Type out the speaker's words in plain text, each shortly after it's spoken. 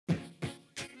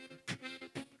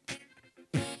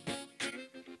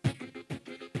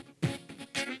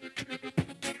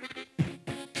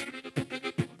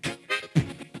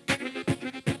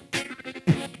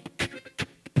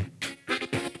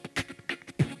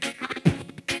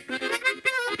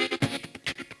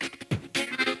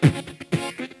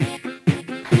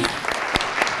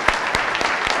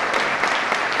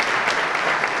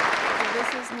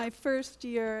first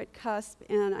year at Cusp,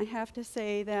 and I have to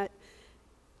say that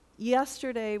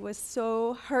yesterday was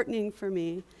so heartening for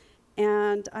me.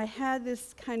 And I had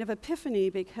this kind of epiphany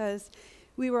because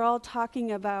we were all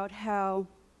talking about how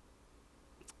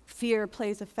fear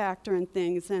plays a factor in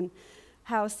things and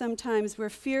how sometimes we're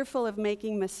fearful of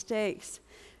making mistakes.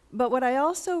 But what I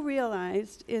also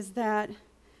realized is that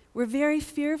we're very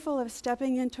fearful of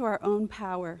stepping into our own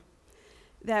power,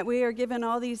 that we are given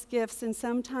all these gifts and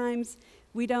sometimes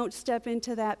we don't step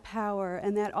into that power,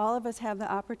 and that all of us have the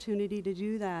opportunity to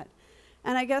do that.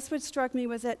 And I guess what struck me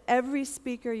was that every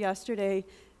speaker yesterday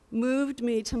moved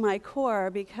me to my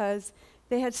core because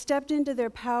they had stepped into their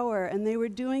power and they were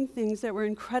doing things that were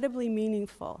incredibly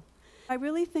meaningful. I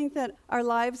really think that our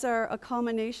lives are a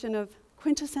culmination of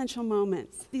quintessential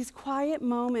moments, these quiet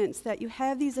moments that you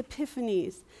have these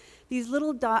epiphanies, these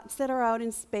little dots that are out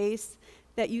in space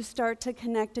that you start to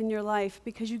connect in your life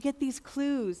because you get these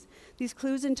clues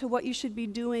into what you should be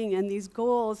doing and these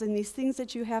goals and these things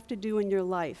that you have to do in your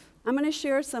life. I'm going to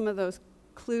share some of those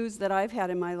clues that I've had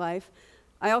in my life.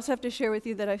 I also have to share with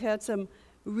you that I've had some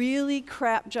really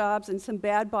crap jobs and some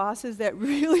bad bosses that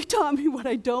really taught me what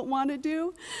I don't want to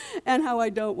do and how I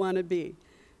don't want to be.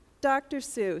 Dr.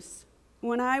 Seuss.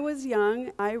 When I was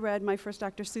young, I read my first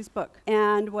Dr. Seuss book.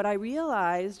 And what I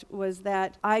realized was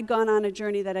that I'd gone on a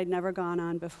journey that I'd never gone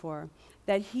on before.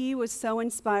 That he was so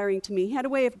inspiring to me. He had a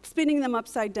way of spinning them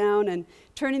upside down and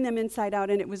turning them inside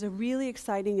out, and it was a really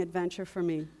exciting adventure for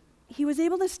me. He was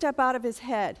able to step out of his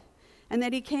head, and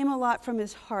that he came a lot from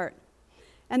his heart.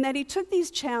 And that he took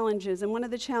these challenges, and one of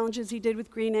the challenges he did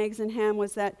with Green Eggs and Ham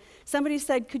was that somebody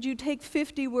said, could you take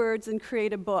 50 words and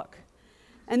create a book?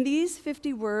 And these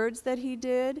 50 words that he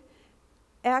did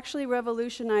actually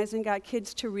revolutionized and got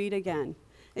kids to read again.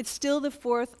 It's still the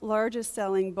 4th largest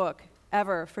selling book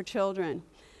ever for children.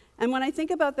 And when I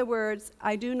think about the words,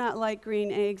 I do not like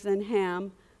green eggs and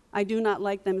ham, I do not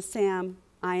like them, Sam,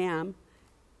 I am,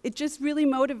 it just really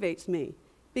motivates me.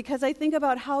 Because I think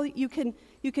about how you can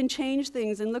change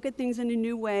things and look at things in a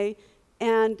new way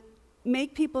and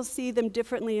make people see them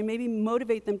differently and maybe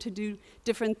motivate them to do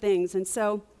different things. And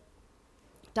so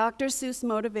Dr. Seuss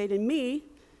motivated me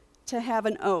to have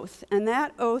an oath, and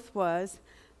that oath was,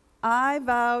 I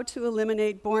vow to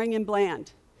eliminate boring and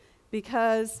bland,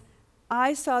 because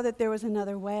I saw that there was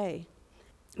another way.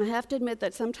 I have to admit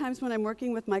that sometimes when I'm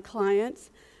working with my clients,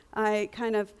 I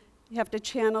kind of have to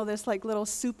channel this like little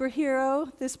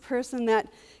superhero, this person that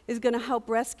is going to help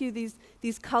rescue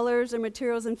these colors or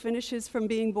materials and finishes from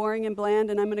being boring and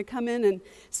bland, and I'm going to come in and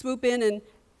swoop in and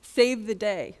save the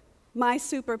day. My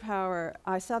superpower,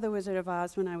 I saw The Wizard of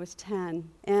Oz when I was 10,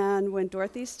 and when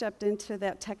Dorothy stepped into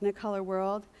that Technicolor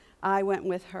world, I went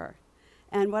with her.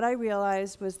 And what I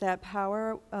realized was that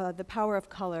power, the power of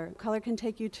color. Color can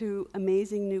take you to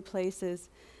amazing new places.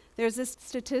 There's this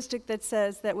statistic that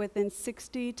says that within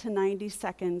 60 to 90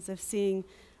 seconds of seeing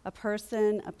a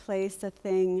person, a place, a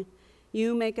thing,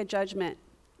 you make a judgment.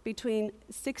 Between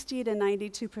 60 to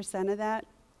 92% of that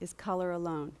is color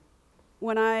alone.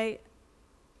 When I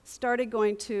started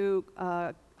going to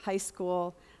high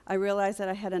school, I realized that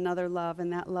I had another love,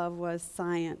 and that love was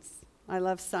science. I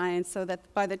love science, so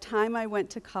that by the time I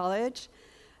went to college,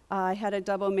 I had a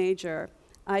double major.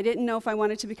 I didn't know if I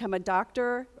wanted to become a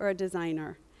doctor or a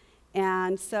designer.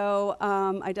 And so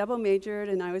I double majored,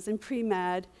 and I was in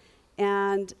pre-med,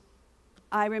 and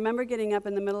I remember getting up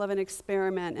in the middle of an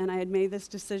experiment, and I had made this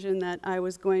decision that I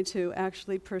was going to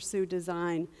actually pursue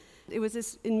design. It was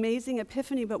this amazing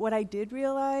epiphany, but what I did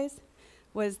realize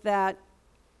was that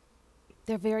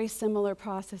they're very similar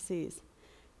processes,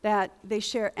 that they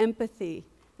share empathy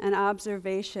and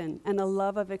observation and a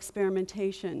love of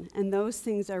experimentation, and those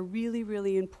things are really,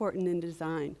 really important in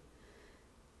design.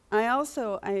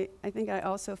 I think I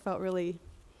also felt really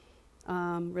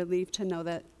relieved to know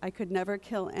that I could never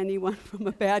kill anyone from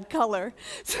a bad color,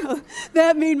 so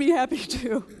that made me happy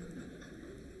too.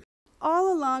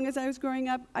 All along as I was growing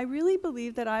up, I really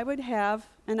believed that I would have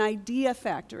an idea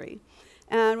factory.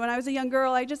 And when I was a young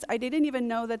girl, I didn't even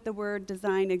know that the word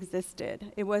design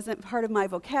existed. It wasn't part of my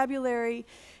vocabulary.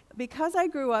 Because I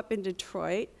grew up in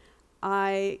Detroit,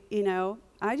 I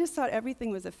just thought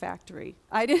everything was a factory.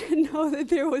 I didn't know that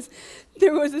there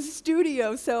was a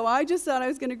studio, so I just thought I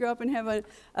was going to grow up and have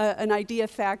an idea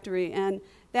factory. And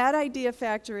that idea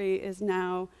factory is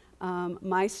now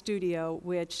my studio,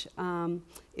 which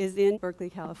is in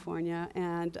Berkeley, California,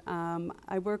 and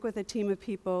I work with a team of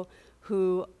people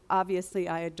who obviously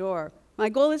I adore. My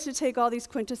goal is to take all these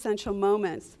quintessential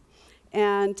moments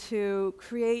and to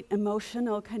create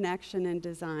emotional connection in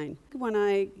design. When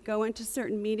I go into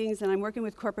certain meetings and I'm working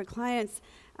with corporate clients,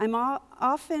 I'm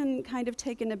often kind of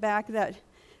taken aback that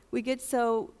We get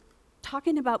so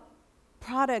talking about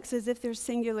products as if they're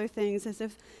singular things, as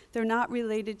if they're not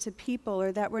related to people,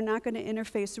 or that we're not going to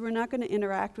interface, or we're not going to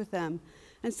interact with them.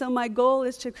 And so my goal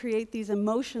is to create these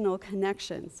emotional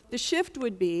connections. The shift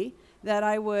would be that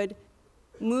I would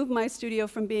move my studio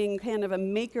from being kind of a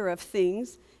maker of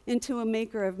things into a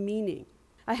maker of meaning.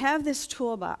 I have this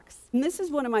toolbox, and this is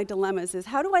one of my dilemmas, is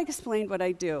how do I explain what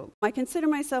I do? I consider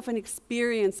myself an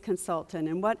experienced consultant,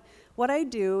 and what I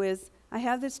do is I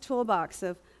have this toolbox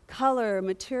of color,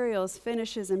 materials,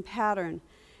 finishes, and pattern.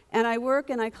 And I work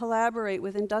and I collaborate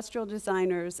with industrial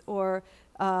designers, or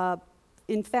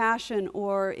in fashion,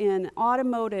 or in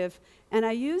automotive, and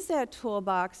I use that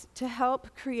toolbox to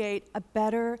help create a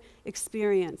better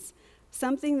experience,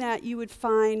 something that you would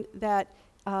find that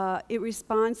it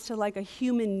responds to like a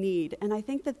human need. And I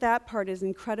think that that part is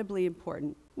incredibly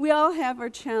important. We all have our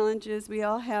challenges, we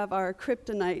all have our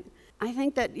kryptonite. I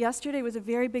think that yesterday was a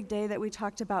very big day that we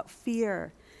talked about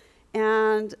fear.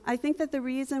 And I think that the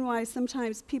reason why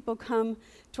sometimes people come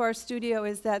to our studio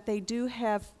is that they do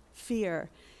have fear.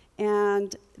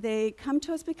 And they come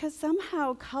to us because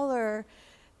somehow color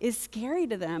is scary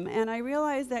to them. And I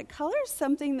realize that color is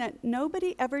something that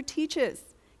nobody ever teaches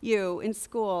you in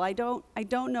school. I don't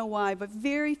know why, but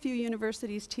very few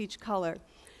universities teach color.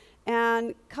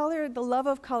 And color, the love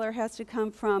of color has to come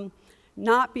from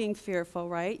not being fearful,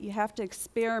 right? You have to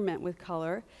experiment with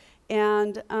color.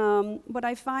 And what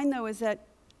I find, though, is that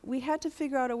we had to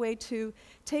figure out a way to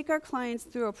take our clients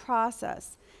through a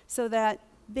process so that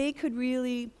they could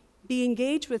really be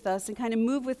engaged with us and kind of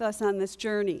move with us on this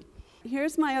journey.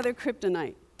 Here's my other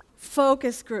kryptonite,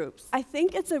 focus groups. I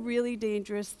think it's a really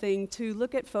dangerous thing to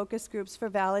look at focus groups for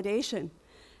validation.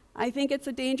 I think it's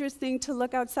a dangerous thing to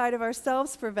look outside of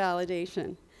ourselves for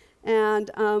validation. And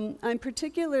I'm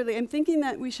thinking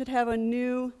that we should have a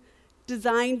new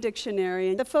design dictionary,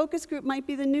 and the focus group might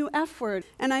be the new F word.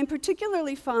 And I'm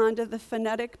particularly fond of the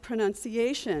phonetic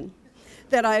pronunciation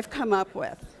that I've come up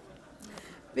with,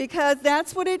 because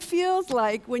that's what it feels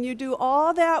like when you do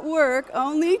all that work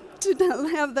only to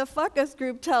have the focus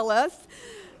group tell us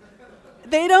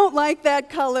they don't like that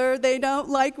color, they don't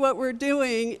like what we're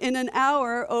doing in an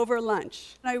hour over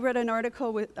lunch. I read an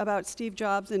article about Steve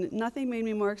Jobs, and nothing made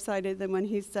me more excited than when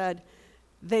he said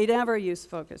they never use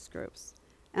focus groups.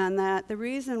 And that the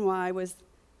reason why was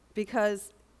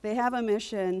because they have a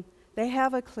mission, they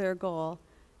have a clear goal,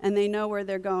 and they know where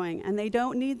they're going, and they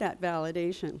don't need that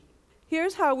validation.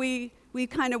 Here's how we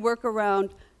kind of work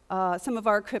around some of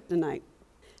our kryptonite.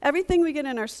 Everything we get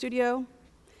in our studio,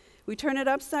 we turn it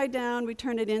upside down, we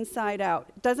turn it inside out.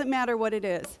 It doesn't matter what it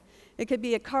is. It could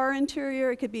be a car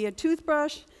interior, it could be a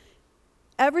toothbrush.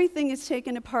 Everything is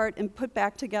taken apart and put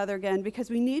back together again, because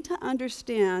we need to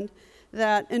understand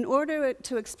that in order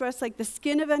to express like the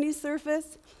skin of any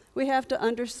surface, we have to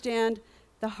understand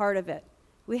the heart of it.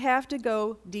 We have to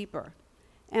go deeper.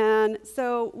 And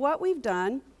so what we've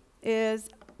done is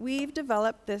we've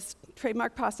developed this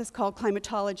trademark process called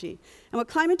climatology. And what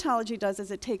climatology does is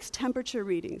it takes temperature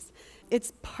readings.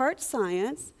 It's part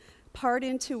science, part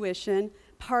intuition,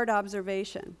 part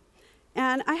observation.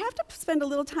 And I have to spend a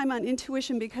little time on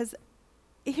intuition, because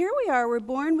here we are, we're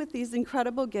born with these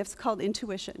incredible gifts called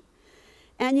intuition.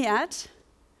 And yet,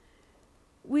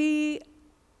 we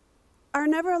are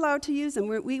never allowed to use them.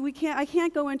 I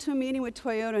can't go into a meeting with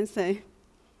Toyota and say,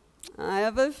 I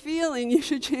have a feeling you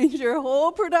should change your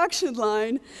whole production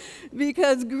line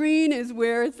because green is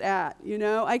where it's at. You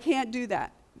know, I can't do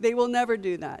that. They will never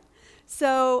do that.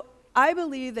 So I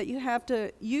believe that you have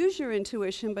to use your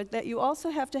intuition, but that you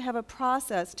also have to have a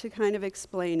process to kind of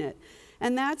explain it.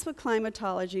 And that's what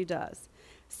climatology does.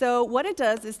 So what it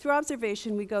does is, through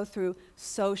observation, we go through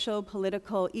social,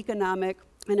 political, economic,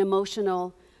 and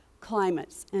emotional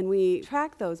climates, and we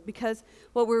track those, because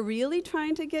what we're really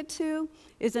trying to get to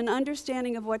is an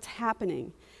understanding of what's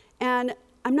happening. And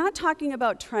I'm not talking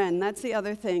about trend. That's the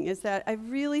other thing, is that I've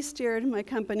really steered my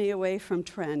company away from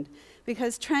trend,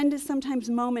 because trend is sometimes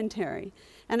momentary.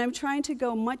 And I'm trying to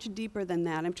go much deeper than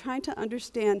that. I'm trying to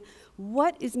understand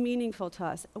what is meaningful to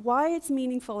us, why it's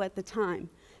meaningful at the time.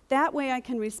 That way I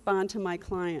can respond to my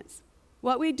clients.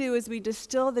 What we do is we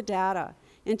distill the data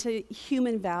into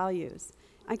human values.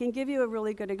 I can give you a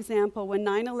really good example. When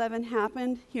 9/11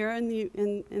 happened here in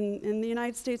the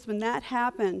United States, when that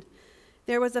happened,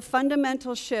 there was a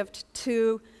fundamental shift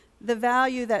to the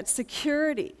value that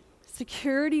security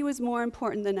was more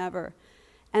important than ever.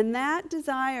 And that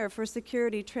desire for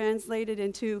security translated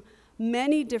into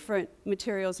many different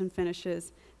materials and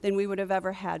finishes than we would have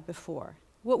ever had before.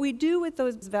 What we do with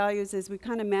those values is we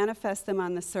kind of manifest them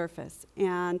on the surface.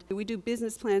 And we do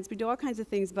business plans, we do all kinds of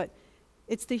things, but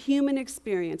It's the human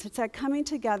experience. It's that coming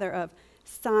together of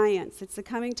science. It's the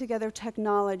coming together of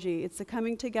technology. It's the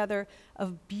coming together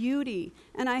of beauty.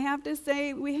 And I have to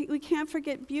say, we can't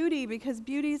forget beauty, because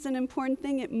beauty is an important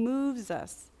thing. It moves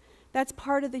us. That's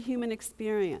part of the human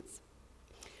experience.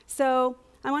 So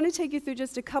I want to take you through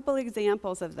just a couple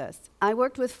examples of this. I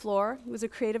worked with FLOR. I was a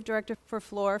creative director for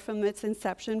FLOR from its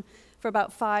inception for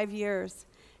about 5 years.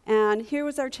 And here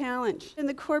was our challenge. In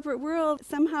the corporate world,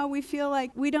 somehow we feel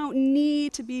like we don't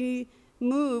need to be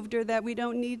moved, or that we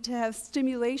don't need to have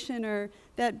stimulation, or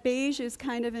that beige is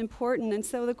kind of important. And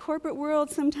so the corporate world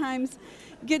sometimes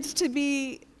gets to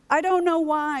be, I don't know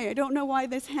why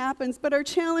this happens, but our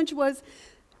challenge was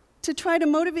to try to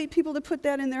motivate people to put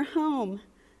that in their home.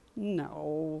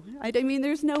 No, I mean,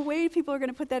 there's no way people are going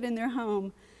to put that in their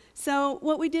home. So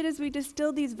what we did is we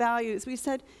distilled these values. We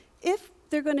said, if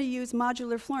they're going to use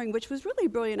modular flooring, which was really a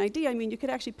brilliant idea. I mean, you could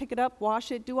actually pick it up,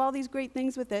 wash it, do all these great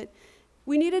things with it.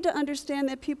 We needed to understand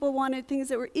that people wanted things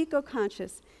that were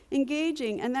eco-conscious,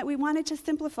 engaging, and that we wanted to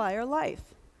simplify our life.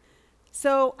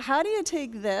 So how do you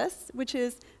take this, which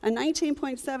is a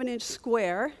 19.7-inch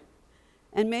square,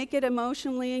 and make it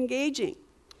emotionally engaging?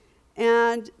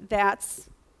 And that's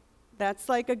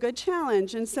like a good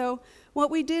challenge. And so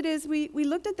what we did is we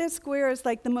looked at this square as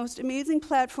like the most amazing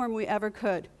platform we ever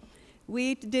could.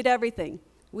 We did everything.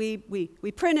 We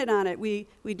printed on it. We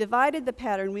divided the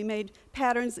pattern. We made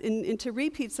patterns into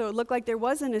repeats so it looked like there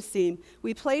wasn't a seam.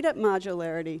 We played up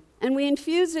modularity. And we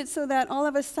infused it so that all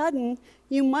of a sudden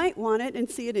you might want it and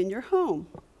see it in your home.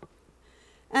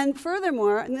 And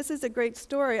furthermore, and this is a great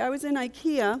story, I was in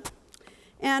IKEA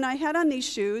and I had on these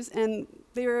shoes, and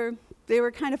they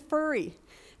were kind of furry.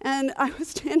 And I was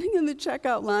standing in the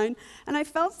checkout line and I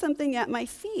felt something at my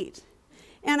feet.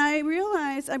 And I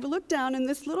realized, I looked down, and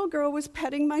this little girl was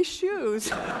petting my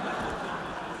shoes. And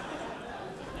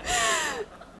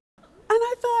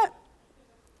I thought,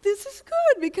 this is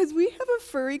good, because we have a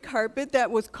furry carpet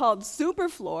that was called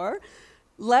Superfloor.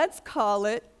 Let's call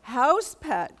it House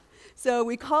Pet. So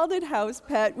we called it House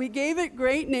Pet. We gave it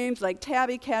great names like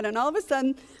Tabby Cat, and all of a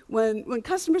sudden, when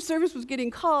customer service was getting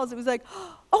calls, it was like,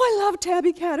 oh, I love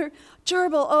Tabby Cat, or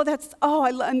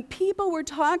Gerbil, and people were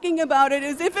talking about it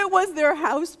as if it was their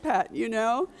house pet, you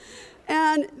know?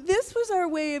 And this was our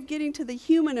way of getting to the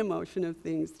human emotion of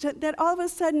things, that all of a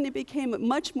sudden it became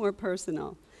much more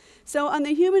personal. So on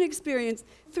the human experience,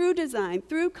 through design,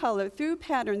 through color, through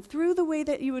pattern, through the way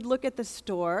that you would look at the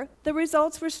store, the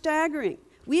results were staggering.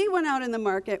 We went out in the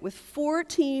market with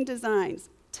 14 designs,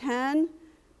 10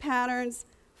 patterns,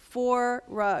 4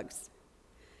 rugs.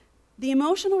 The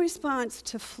emotional response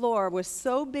to FLOR was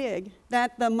so big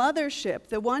that the mothership,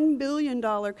 the $1 billion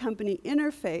company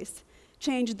Interface,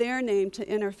 changed their name to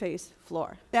Interface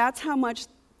FLOR. That's how much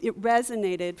it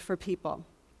resonated for people.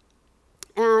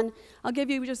 And I'll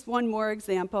give you just one more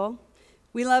example.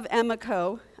 We love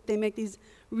Emico. They make these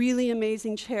really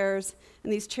amazing chairs,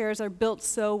 and these chairs are built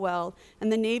so well. And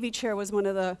the Navy chair was one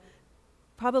of the,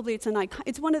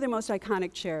 it's one of their most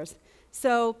iconic chairs.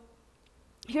 So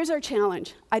here's our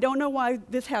challenge. I don't know why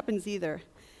this happens either.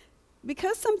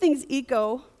 Because something's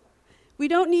eco, we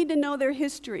don't need to know their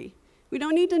history. We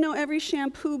don't need to know every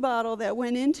shampoo bottle that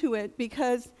went into it,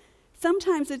 because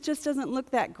sometimes it just doesn't look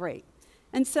that great.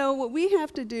 And so what we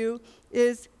have to do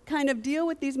is kind of deal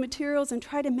with these materials and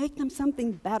try to make them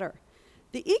something better.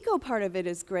 The eco part of it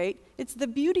is great. It's the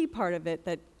beauty part of it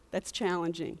that's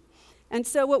challenging. And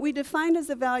so what we defined as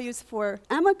the values for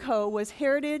Emico was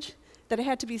heritage, that it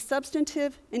had to be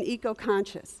substantive and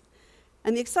eco-conscious.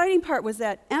 And the exciting part was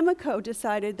that Emico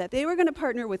decided that they were going to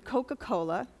partner with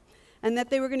Coca-Cola, and that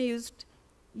they were going to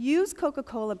use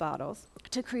Coca-Cola bottles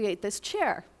to create this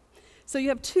chair. So you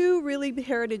have 2 really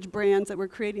heritage brands that were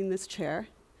creating this chair.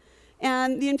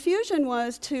 And the infusion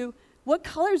was to, what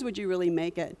colors would you really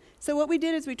make it? So what we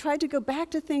did is we tried to go back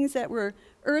to things that were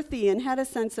earthy and had a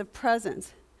sense of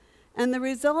presence. And the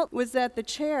result was that the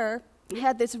chair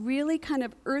had this really kind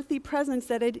of earthy presence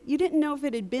that you didn't know if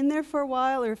it had been there for a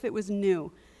while or if it was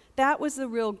new. That was the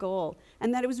real goal,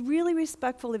 and that it was really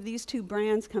respectful of these 2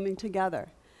 brands coming together.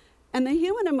 And the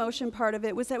human emotion part of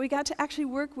it was that we got to actually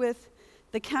work with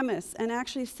the chemists and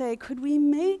actually say, could we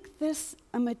make this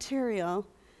a material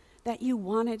that you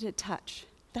wanted to touch?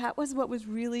 That was what was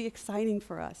really exciting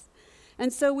for us.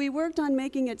 And so we worked on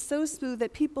making it so smooth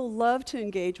that people loved to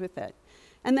engage with it.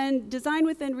 And then Design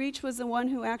Within Reach was the one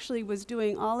who actually was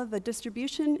doing all of the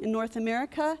distribution in North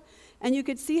America. And you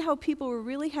could see how people were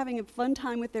really having a fun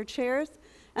time with their chairs.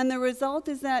 And the result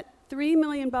is that 3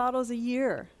 million bottles a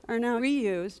year are now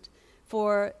reused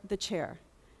for the chair.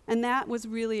 And that was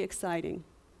really exciting.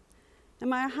 And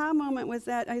my aha moment was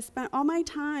that I spent all my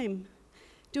time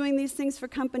doing these things for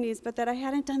companies, but that I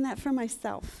hadn't done that for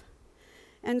myself.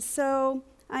 And so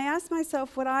I asked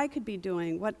myself what I could be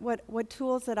doing, what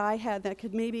tools that I had that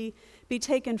could maybe be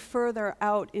taken further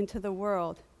out into the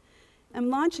world. I'm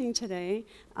launching today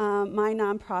my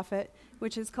nonprofit,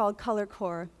 which is called Color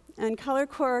Core. And Color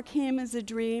Core came as a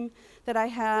dream that I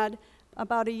had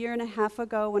about a year and a half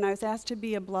ago when I was asked to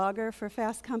be a blogger for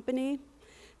Fast Company,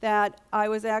 that I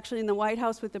was actually in the White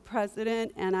House with the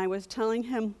president, and I was telling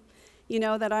him, you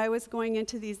know, that I was going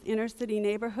into these inner city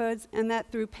neighborhoods, and that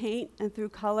through paint and through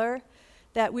color,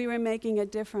 that we were making a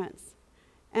difference.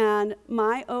 And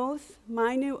my oath,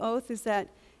 my new oath, is that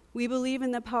we believe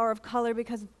in the power of color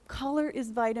because color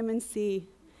is vitamin C.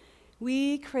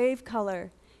 We crave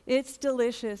color. It's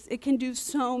delicious. It can do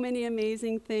so many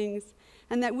amazing things.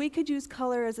 And that we could use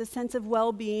color as a sense of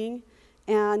well-being,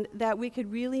 and that we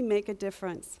could really make a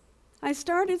difference. I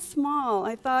started small.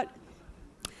 I thought,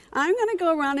 I'm going to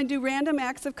go around and do random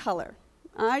acts of color.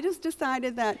 I just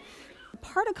decided that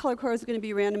part of Color Core was going to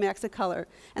be random acts of color.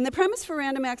 And the premise for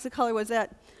random acts of color was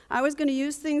that I was going to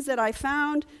use things that I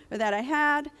found or that I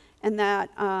had, and that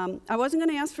I wasn't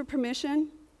going to ask for permission.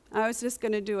 I was just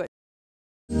going to do it.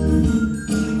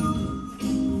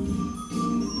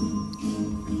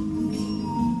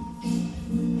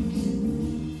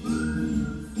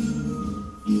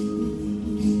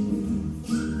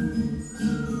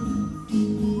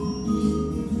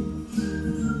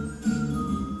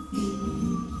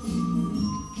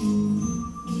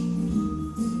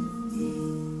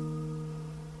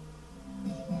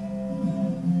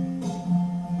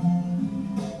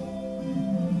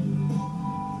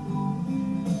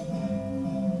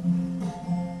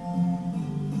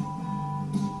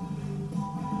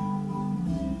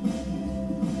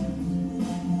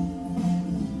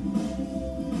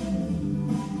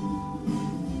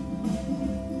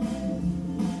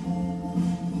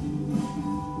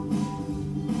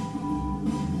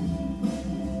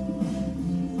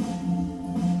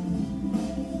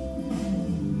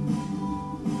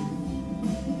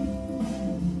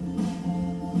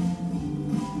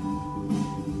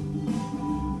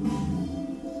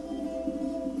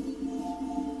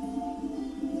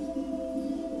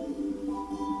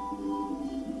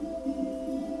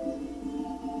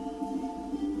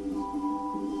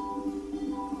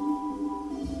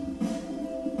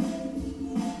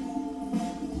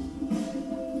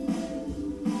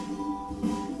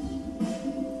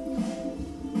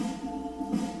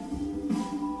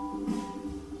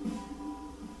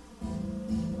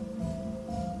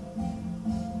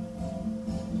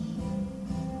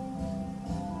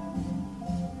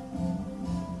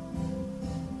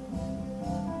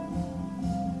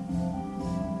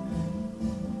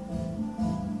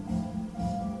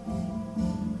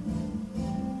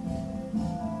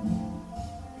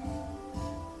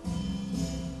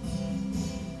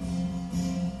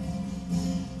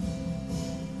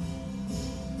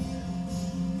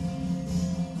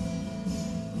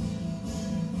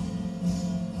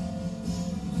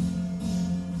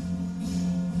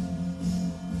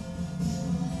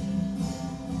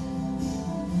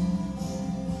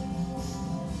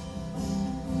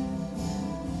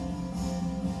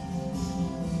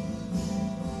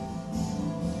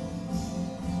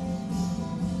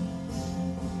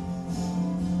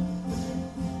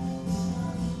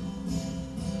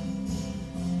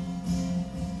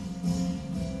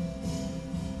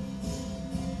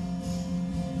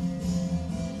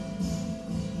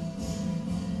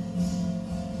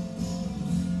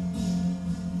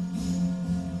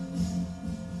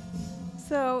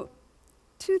 So,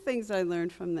 two things I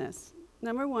learned from this.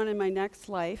 Number one, in my next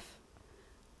life,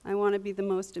 I want to be the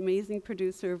most amazing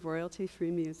producer of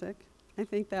royalty-free music. I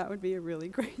think that would be a really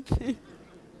great thing.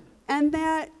 And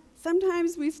that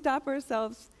sometimes we stop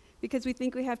ourselves because we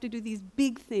think we have to do these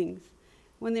big things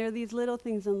when there are these little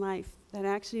things in life that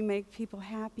actually make people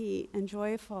happy and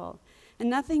joyful. And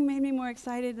nothing made me more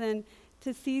excited than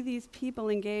to see these people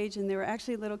engage, and they were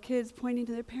actually little kids pointing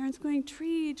to their parents going,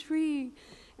 "Tree, tree."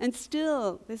 And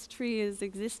still, this tree is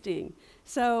existing.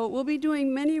 So we'll be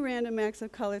doing many random acts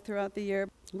of color throughout the year.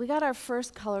 We got our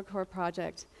first Color Core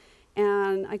project,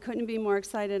 and I couldn't be more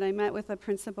excited. I met with a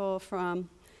principal from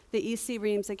the E.C.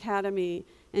 Reams Academy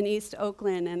in East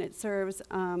Oakland, and it serves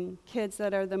kids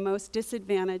that are the most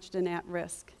disadvantaged and at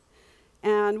risk.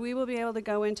 And we will be able to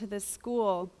go into this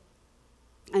school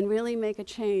and really make a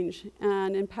change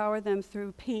and empower them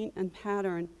through paint and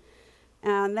pattern.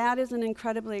 And that is an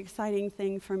incredibly exciting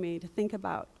thing for me to think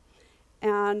about.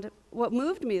 And what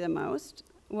moved me the most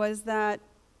was that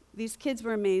these kids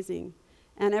were amazing.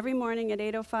 And every morning at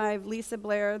 8:05, Lisa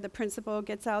Blair, the principal,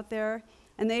 gets out there,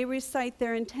 and they recite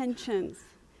their intentions.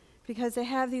 because they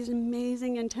have these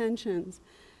amazing intentions.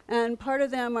 And part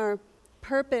of them are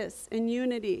purpose and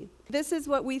unity. This is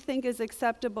what we think is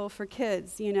acceptable for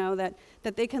kids, you know, that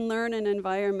they can learn in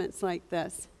environments like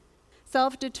this.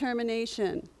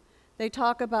 Self-determination. They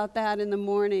talk about that in the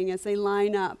morning as they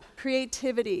line up.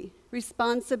 Creativity,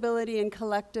 responsibility, and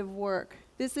collective work.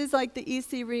 This is like the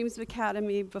EC Reams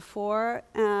Academy before,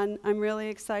 and I'm really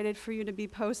excited for you to be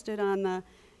posted on the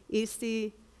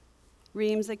EC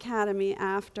Reams Academy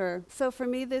after. So for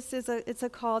me, it's a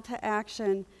call to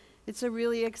action. It's a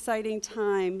really exciting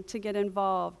time to get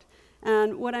involved.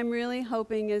 And what I'm really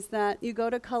hoping is that you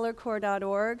go to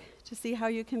colorcorps.org to see how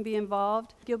you can be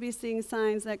involved. You'll be seeing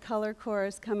signs that Color Corps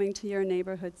is coming to your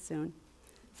neighborhood soon.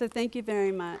 So thank you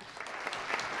very much.